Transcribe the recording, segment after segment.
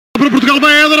Para Portugal,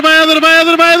 vai Éder, vai Éder, vai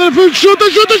Éder, vai Éder, chuta,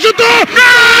 chuta, chuta!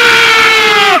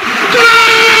 Gol!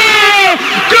 Gol!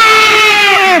 Gol!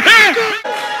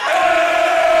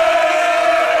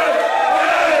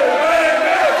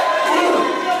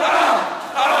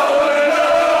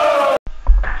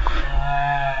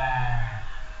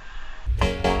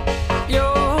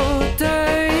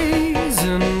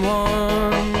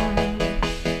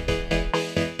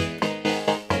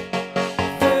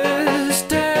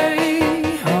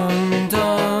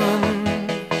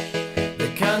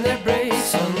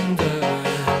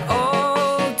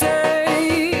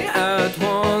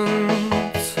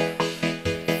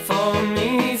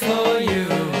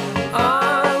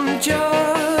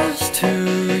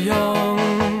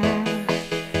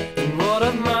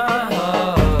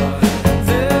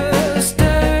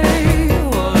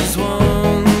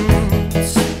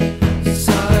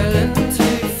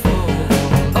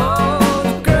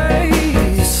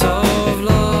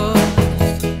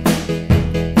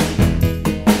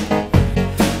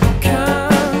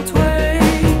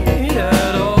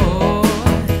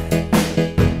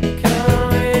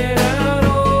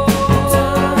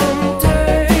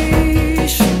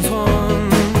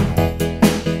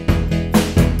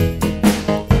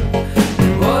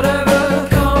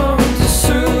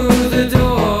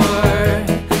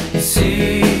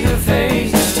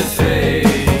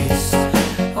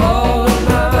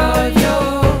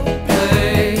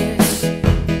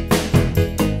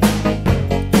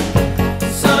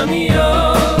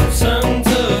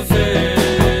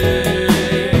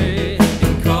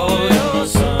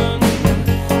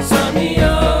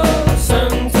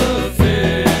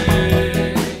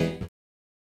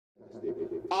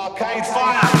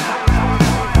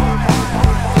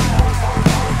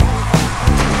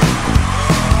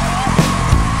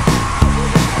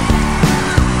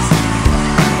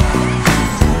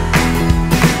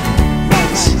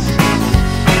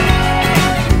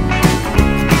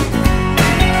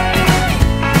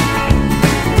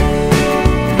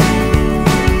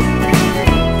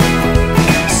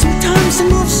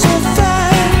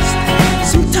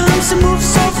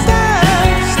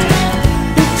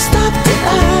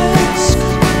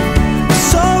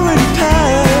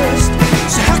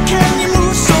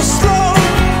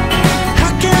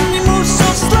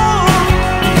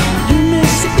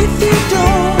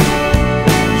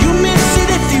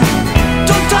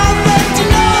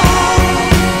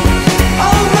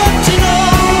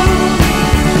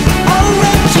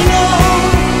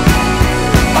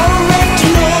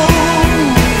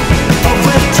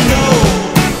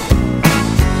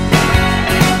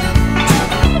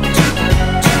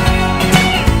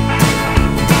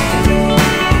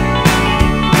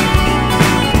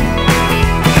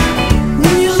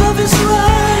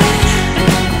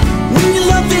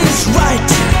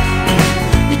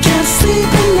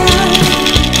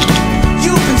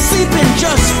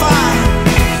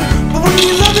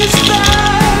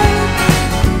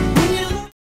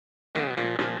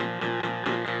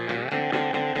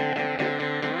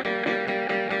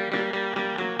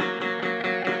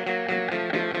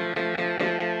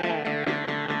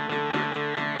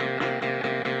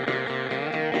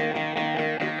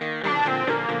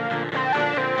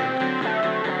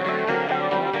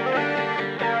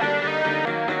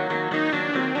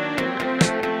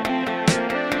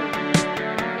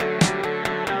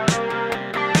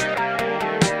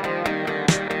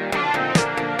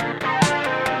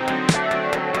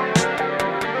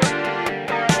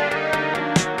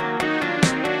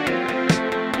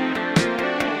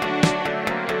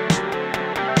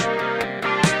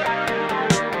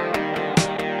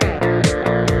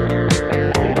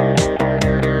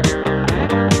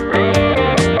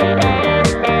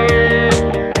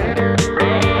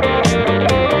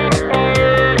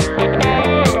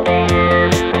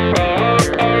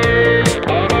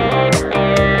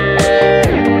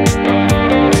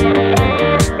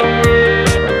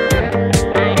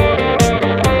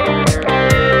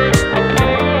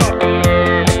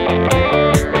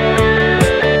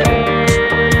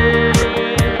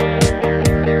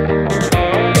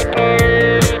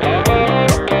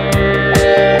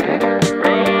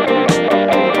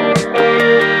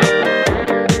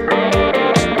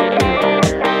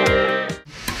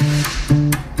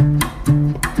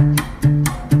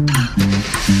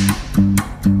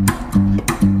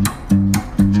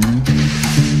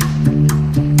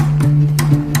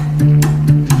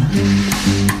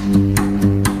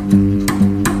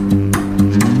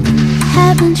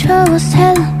 was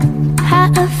telling how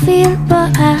I feel,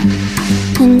 but I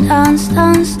can dance.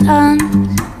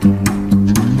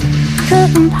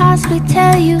 Couldn't possibly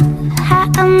tell you how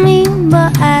I mean,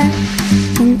 but I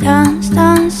can dance.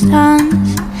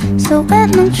 So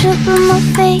when I'm tripping my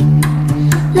feet,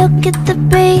 look at the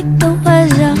beat, the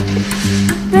words are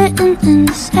written in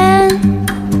the sand.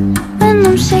 When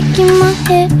I'm shaking my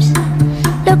hips,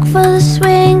 look for the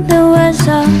swing, the words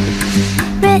are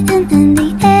written in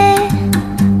the air.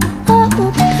 Oh,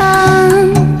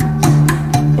 come,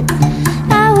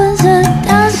 I was a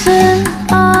dancer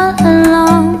all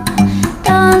along.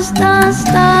 Dance, dance,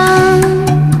 dance.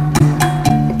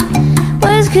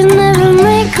 Words could never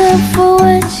make up for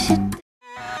what you did.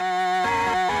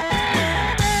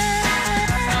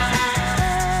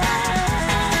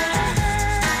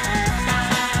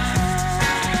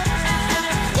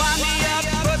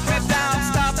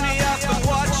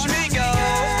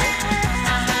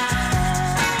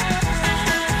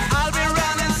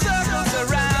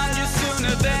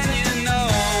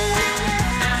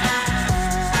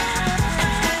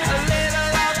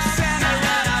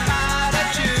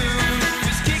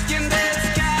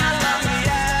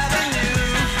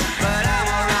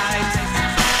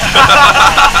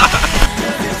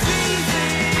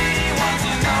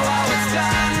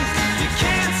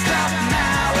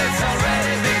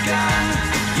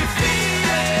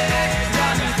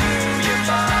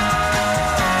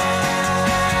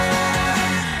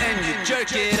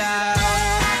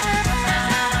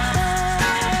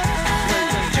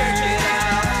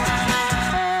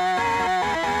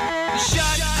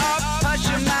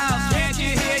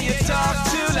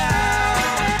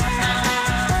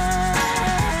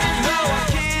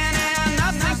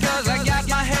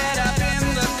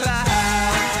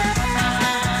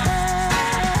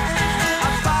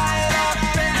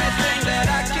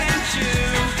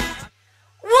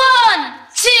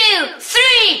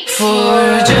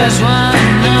 For just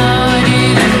one night,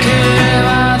 you don't care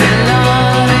about the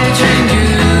love between you.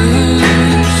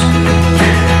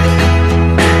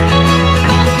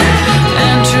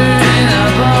 Entering the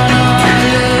bar, not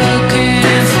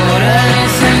looking for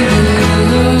anything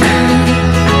good.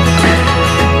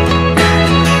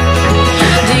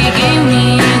 They gave me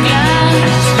a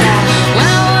glass when I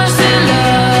was the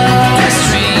last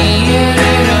drink. Yeah,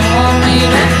 they don't want me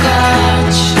to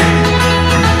catch.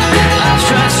 I've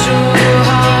tried so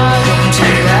hard, don't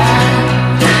take that.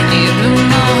 You blew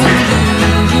my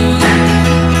blue.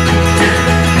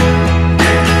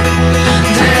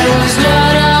 There was a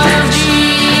lot of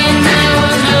gin, there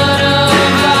was a lot of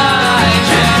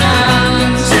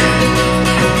violence.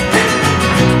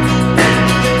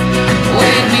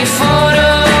 Wait me for a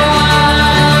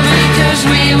while because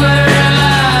we were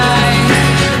alive.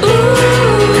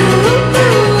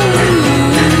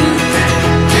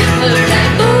 We were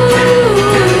like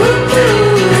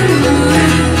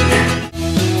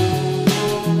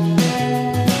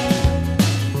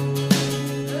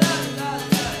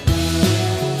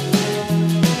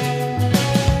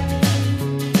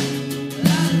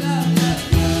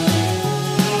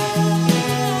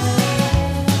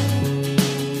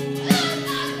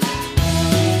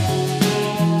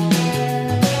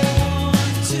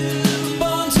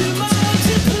Born to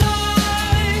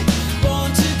multiply,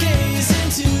 born to gaze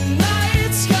into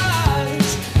night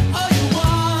skies. All you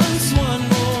want, one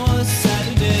more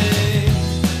Saturday.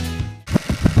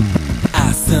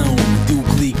 Ação, deu o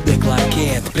clique da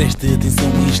claquete. Presta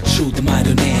atenção a este show de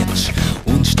marionetes,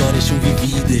 onde histórias são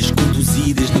vividas,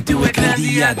 conduzidas no teu ecrã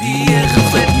dia a dia,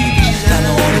 refletidas. Está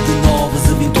na hora de novas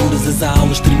aventuras, as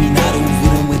aulas terminaram, o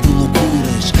verão é de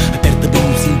loucuras. Aperta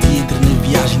bem o cinto e entra na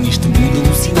viagem neste mundo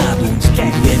alucinado, onde tudo é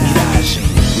miragem.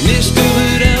 Neste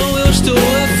verão eu estou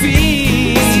a fim.